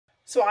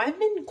So I've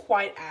been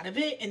quite out of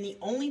it, and the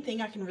only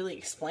thing I can really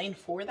explain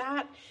for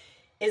that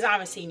is I'm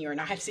a senior and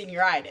I have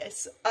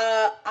senioritis.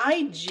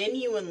 I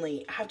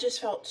genuinely have just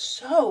felt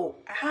so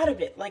out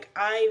of it. Like,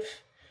 I've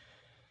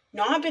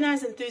not been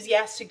as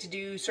enthusiastic to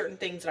do certain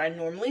things that I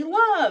normally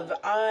love.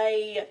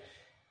 I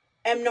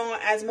am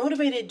not as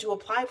motivated to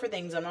apply for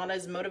things. I'm not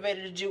as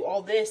motivated to do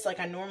all this like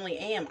I normally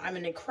am. I'm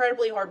an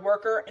incredibly hard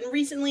worker, and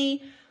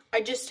recently I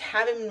just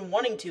haven't been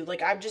wanting to.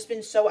 Like, I've just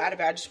been so out of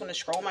it. I just want to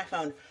scroll on my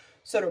phone.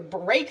 So to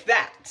break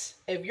that,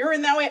 if you're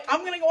in that way,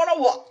 I'm going to go on a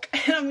walk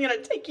and I'm going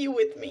to take you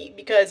with me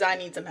because I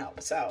need some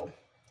help. So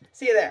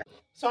see you there.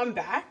 So I'm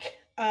back.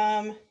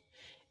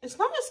 It's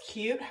not as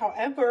cute.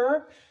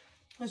 However,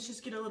 let's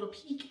just get a little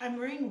peek. I'm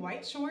wearing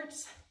white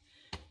shorts.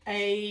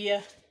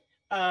 It's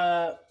a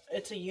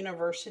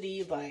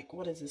university, like,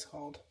 what is this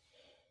called?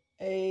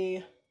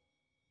 Goodness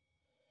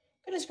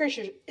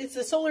gracious. It's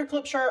a solar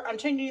eclipse shirt. I'm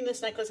changing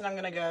this necklace and I'm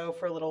going to go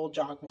for a little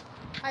jog.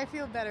 I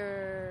feel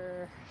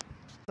better.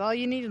 All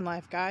you need in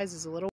life, guys, is a little